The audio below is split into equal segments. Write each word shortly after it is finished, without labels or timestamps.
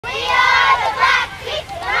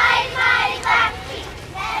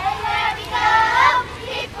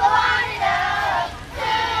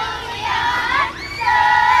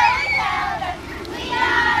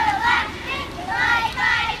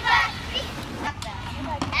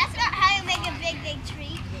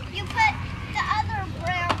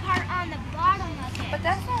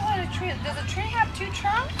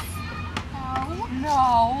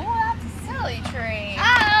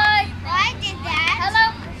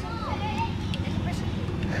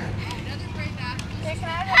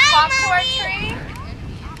top to our tree.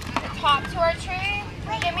 The top to our tree.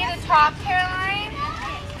 Give me the top, Caroline.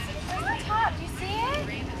 Where's the top? Do you see it?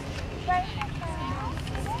 Right.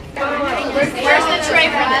 Where's the tray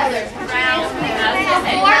for this? Round.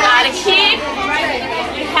 And you gotta keep.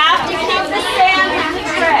 You have to keep the sand in the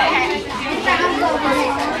tray.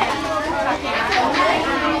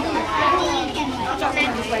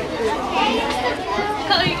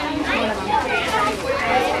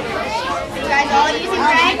 You guys all using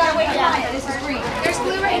red? This is green. There's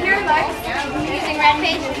blue right here, look. Using red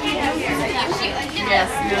paint? Yes.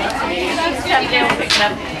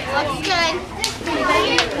 Looks good.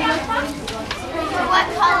 What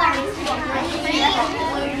color? Green?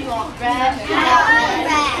 Red.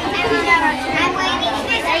 I'm waiting for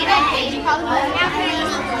this red page. You probably won't have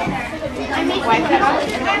wipe that off.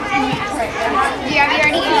 Do you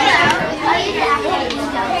already use it?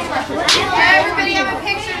 Everybody have a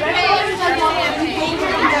picture page.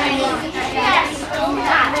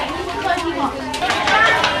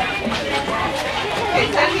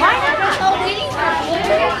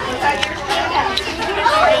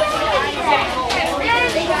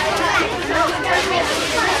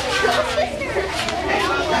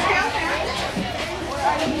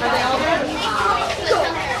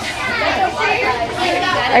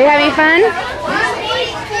 Are you having fun?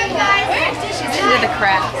 She's into the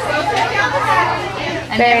crafts.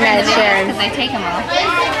 Very nice, Sharon. Because I take them off.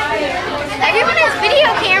 Everyone has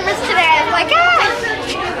video cameras today. I'm like,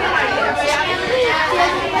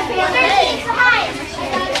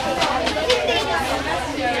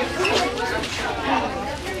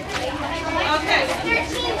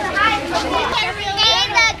 May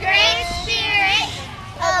the great spirit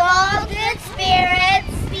of all good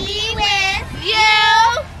spirits be with you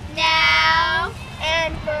now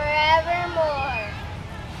and forevermore.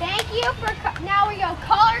 Thank you for. Now we go.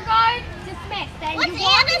 Color guard dismissed. Then what's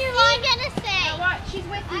Anna's line gonna say? She's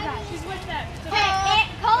with you guys. She's with them. Okay.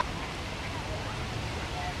 Color.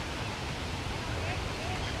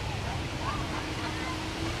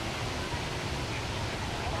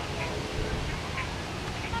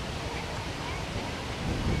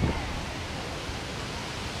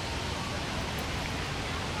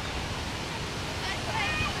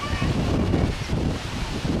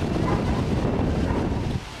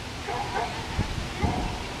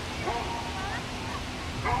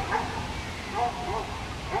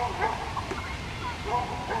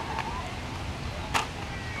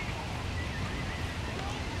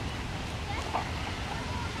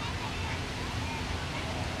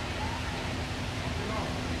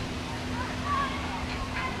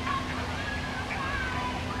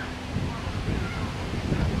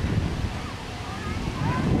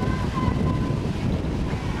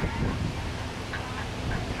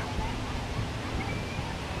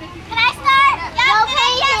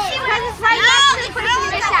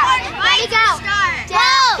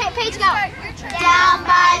 Down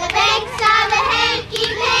by the banks of the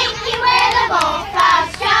hanky-panky where the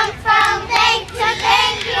bullfrogs jump from bank to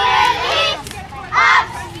bank, where the heaps of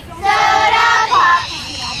soda pops.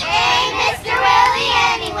 Hey, Mr. Willie,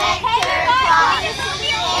 and he went to the clock.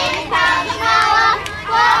 In comes Mama,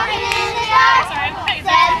 walking in the dark.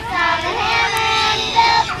 Steps on the hammer and he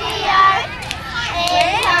built the ark.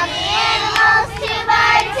 In come the animals, 2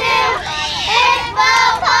 by 2.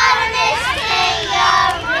 Hippopotamus,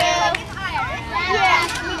 kangaroo.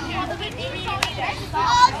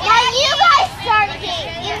 Yeah, you guys start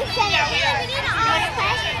in the center.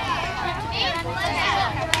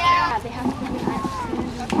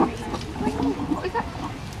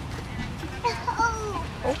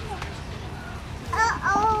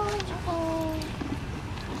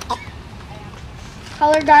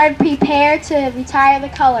 Color guard, prepare to retire the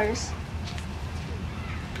colors.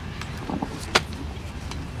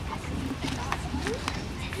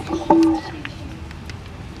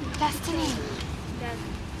 Destiny.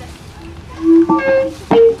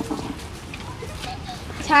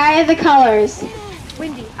 Retire the colors.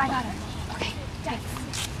 Windy, I got it. Okay, thanks.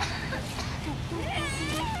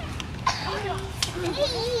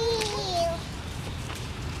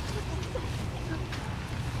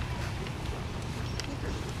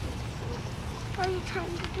 What are you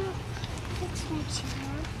trying to do? Fix my chair.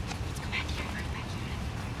 Let's go back here.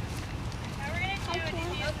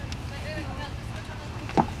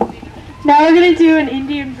 Now we're going to do an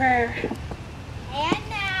Indian prayer. And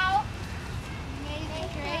now, may the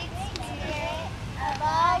great spirit of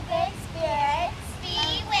all good spirits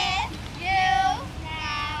be with you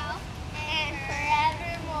now and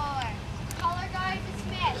forevermore. Color guard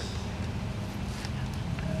dismissed.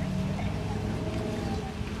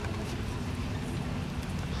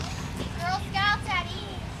 Girl Scouts at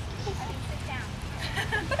ease.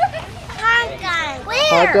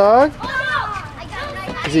 hot dog?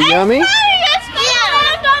 Is it yummy?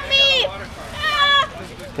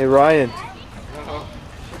 Hey Ryan.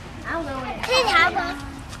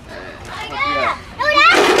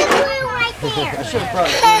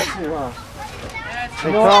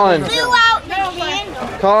 Hey Colin.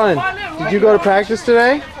 Colin, did you go to practice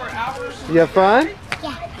today? Did you have fun?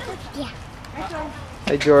 Yeah.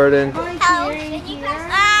 Hey Jordan.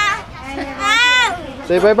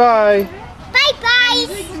 Say bye-bye. Bye-bye.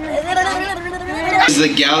 This is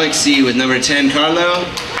the Galaxy with number 10, Carlo,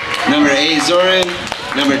 number 8, Zoran,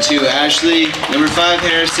 number 2, Ashley, number 5,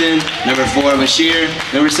 Harrison, number 4, Bashir,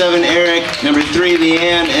 number 7, Eric, number 3,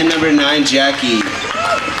 Leeanne, and number 9, Jackie.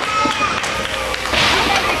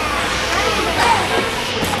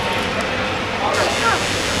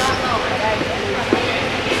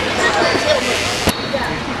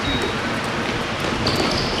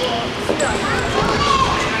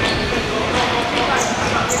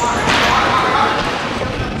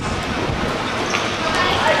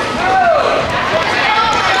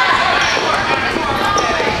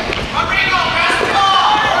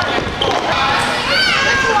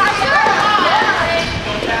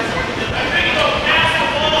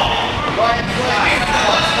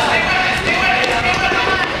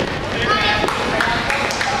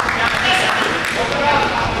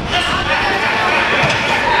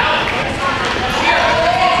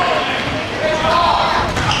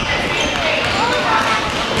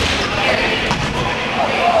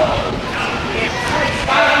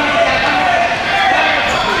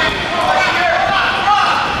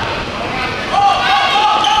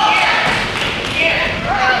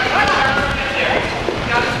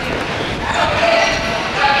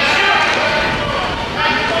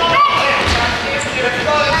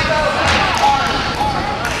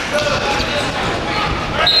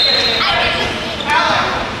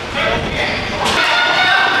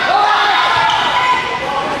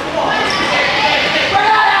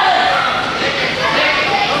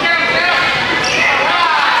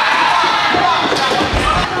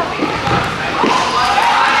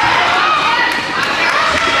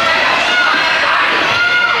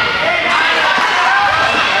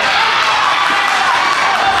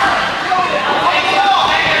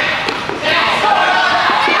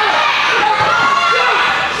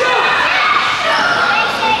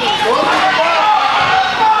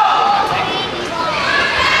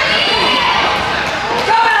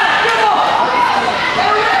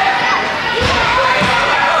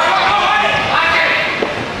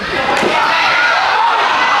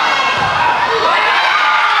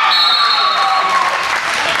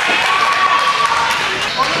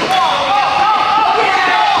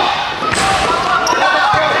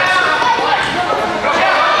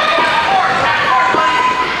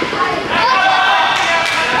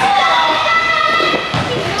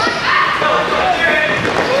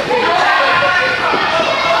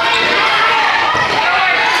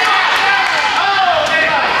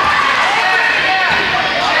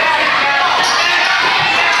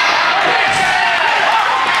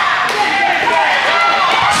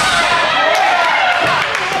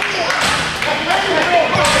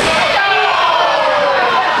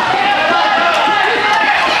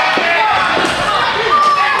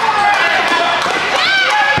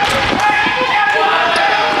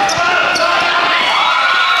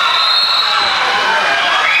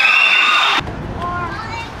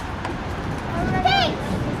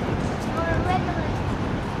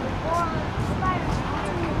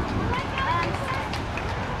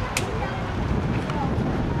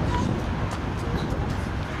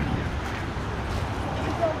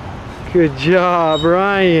 Good job,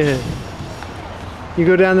 Ryan. You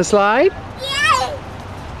go down the slide? Yes.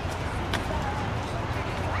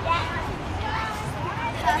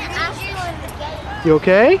 You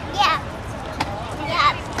okay? Yeah.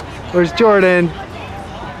 Where's Jordan?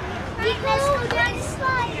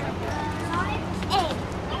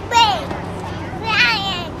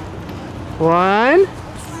 One,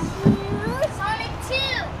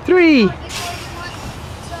 3.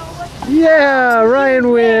 Yeah, Ryan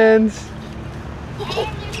wins.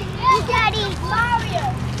 Daddy, Mario.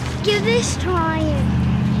 Give this to Ryan.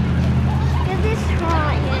 Give this to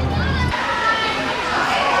Ryan.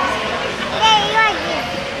 Hey, you like it?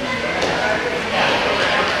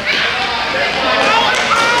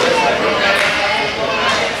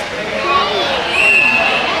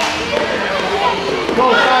 Go,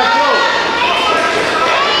 Scott, go.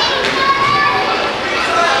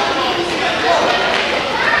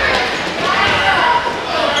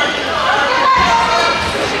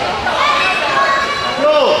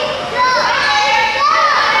 Go.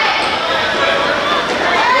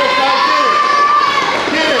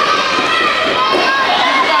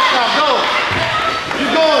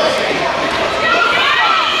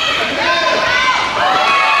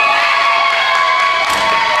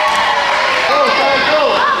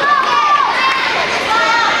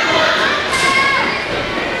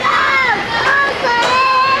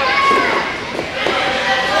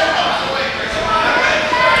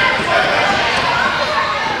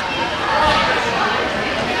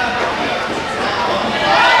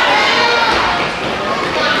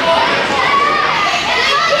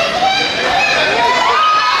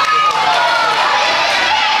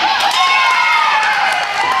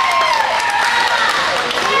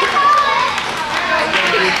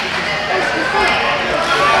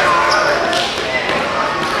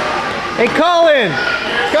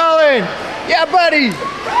 Yeah, buddy!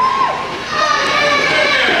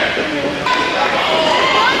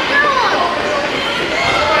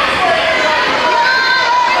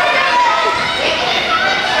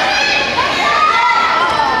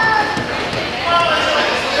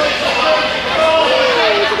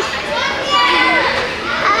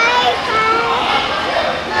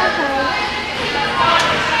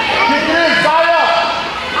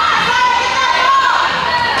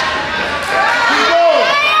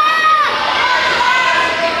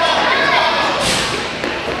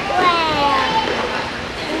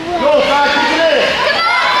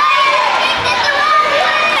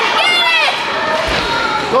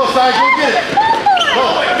 Go, Sai, go get it. Go.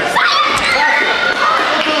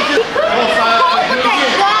 Go, Sai. Do it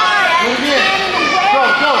again. Do it again. Go,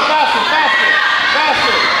 go, faster, faster,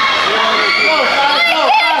 faster. Go, Sai, go,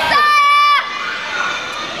 faster.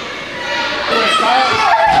 Go, Sai.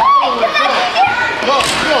 Go,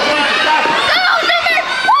 go, faster.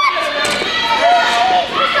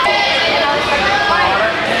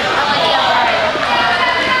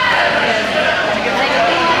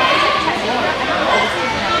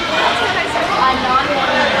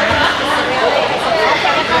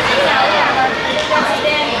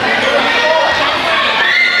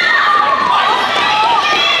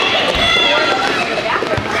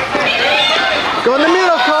 Go in the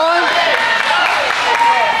middle, Colin.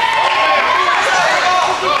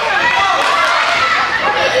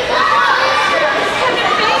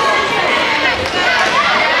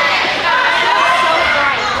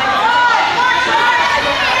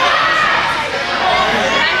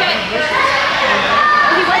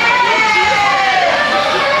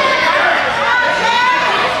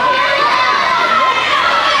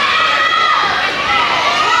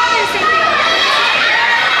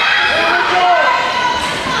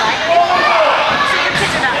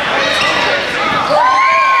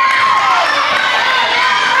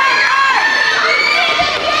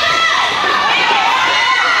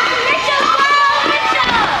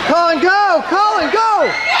 Colin, go! Colin,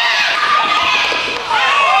 go!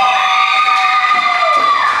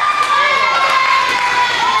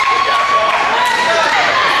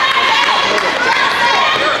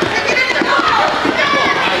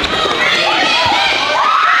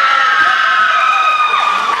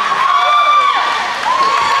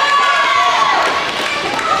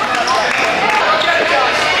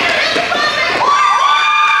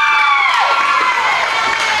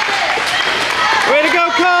 Way to go,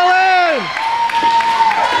 Colin!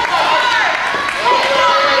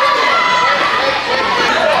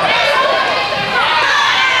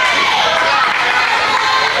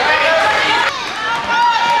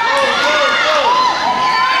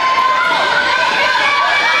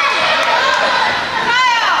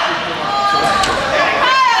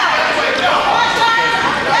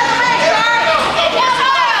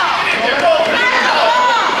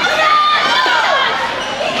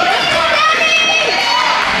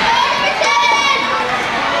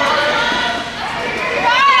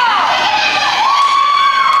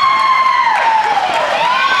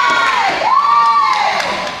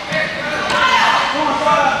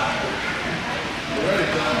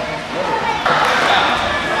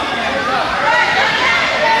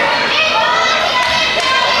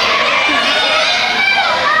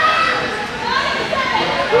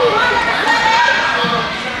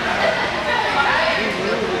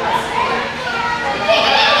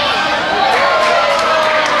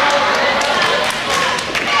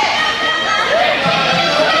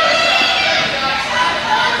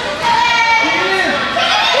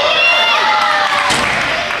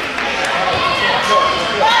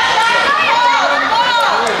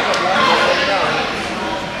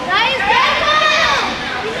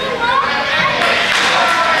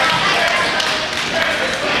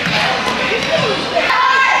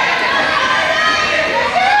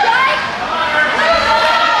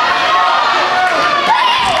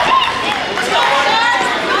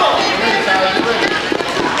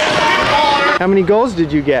 How many goals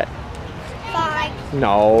did you get? 5.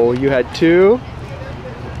 No, you had 2.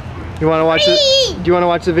 You want to watch it? Do you want to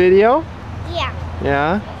watch the video? Yeah.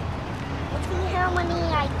 Yeah. Let's see how many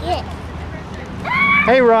I get.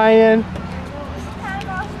 Hey, Ryan.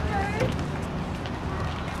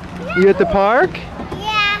 You at the park?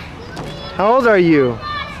 Yeah. How old are you?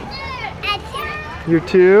 You're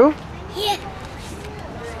 2? Yeah.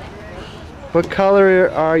 What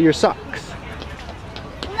color are your socks?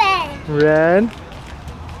 Red. Red.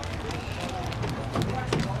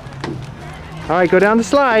 All right, go down the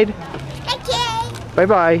slide. Okay.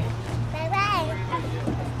 Bye-bye. Bye-bye.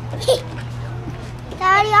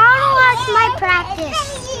 Daddy, I want to watch my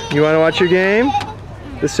practice. You want to watch your game?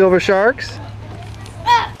 The Silver Sharks?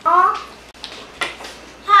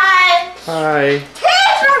 Hi.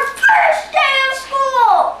 Today's our first day of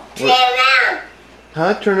school. Turn around.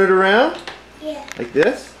 Huh? Turn it around? Yeah. Like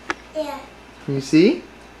this? Yeah. Can you see?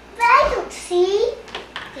 But I don't see.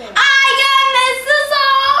 I am Mrs.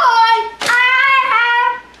 I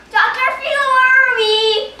have Dr.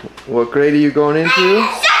 Fury. What grade are you going into?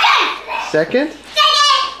 Second.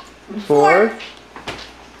 Second? Fourth?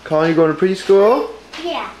 Colin, you going to preschool?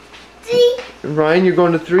 Yeah. See? And Ryan, you're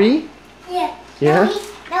going to 3? Yeah. Yeah?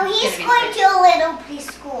 No, he's going to a little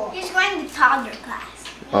preschool. He's going to toddler class.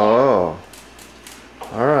 Oh.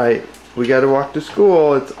 Alright. We got to walk to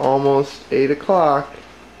school. It's almost 8 o'clock.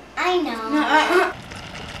 I know.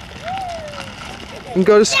 And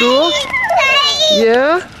go to school?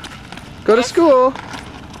 Yeah? Go to school.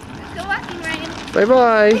 Go walking, Ryan.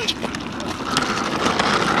 Bye-bye.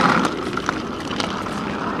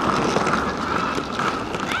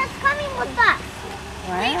 It's coming with us.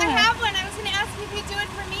 Wait, I have one. I was going to ask you if you'd do it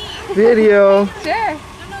for me. Video. Sure.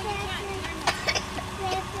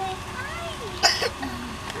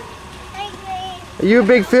 Are you a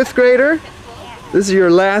big 5th grader? This is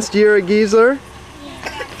your last year at Giesler?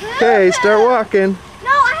 Okay, start walking.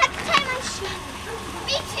 No, I have to tie my shoe.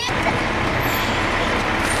 Me too.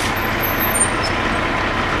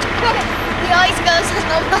 He always goes on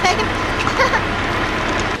the line.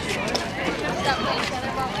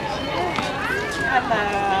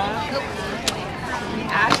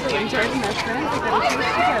 Ashley and Jordan are friends. They're going to teach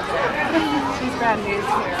together. She's bad news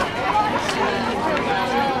here.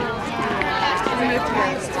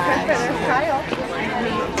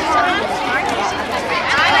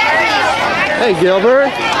 Hey, Gilbert.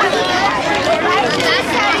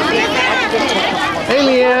 Hey,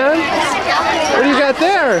 Leeanne. What do you got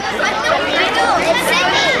there?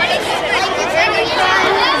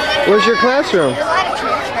 Where's your classroom?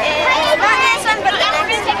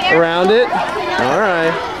 Around it? All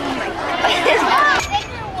right.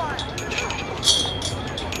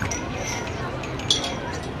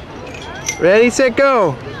 Ready, set,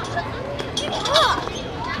 go.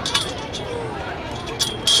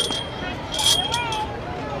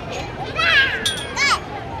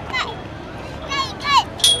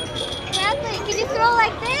 Can you throw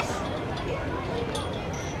like this?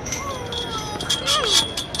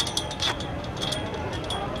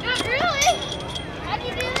 Not really. How do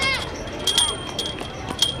you do that?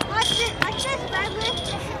 Watch it, like this, Bradley.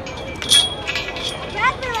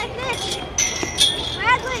 Bradley, like this.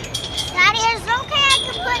 Bradley. Daddy, is it okay I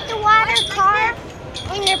can put the water car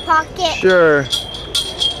in your pocket? Sure.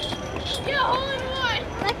 Get a hole in one.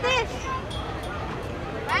 Like this.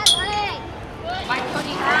 Bradley. Bye,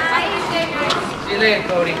 Cody. Bye. See you later,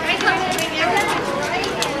 Cody.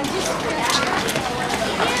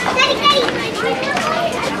 Daddy, Daddy.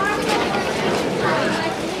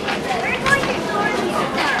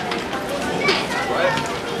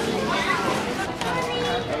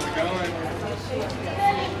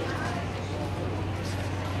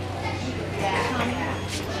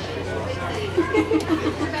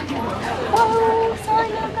 Oh, sorry,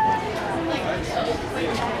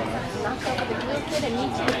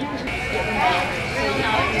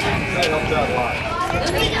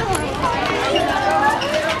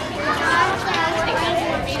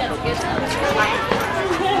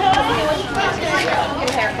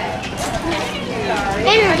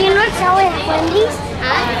 Andrew, do you know what's selling at Wendy's?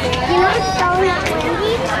 Huh? Do you know what's selling at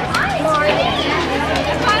Wendy's?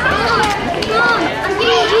 Mom, I'm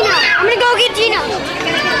getting Gino. I'm gonna go get Gino.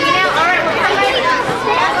 You're gonna get Gino? Alright, we're coming.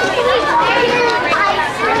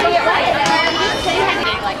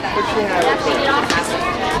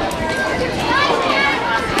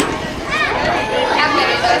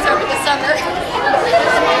 Those over the summer.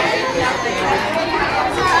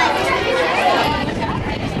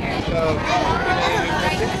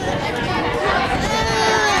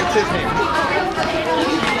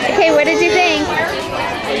 Okay, what did you think?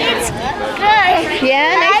 It's good.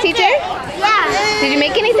 Yeah, nice teacher? Yeah. Did you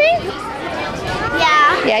make anything?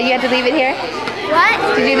 Yeah. Yeah, you had to leave it here?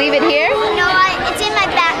 What? Did you leave it here? No, it's in my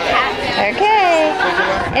backpack. Okay.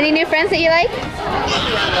 Any new friends that you like?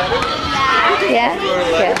 Yeah. Yeah?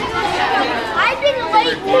 Good. I've been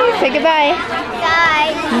waiting. Say goodbye.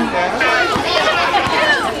 Guys.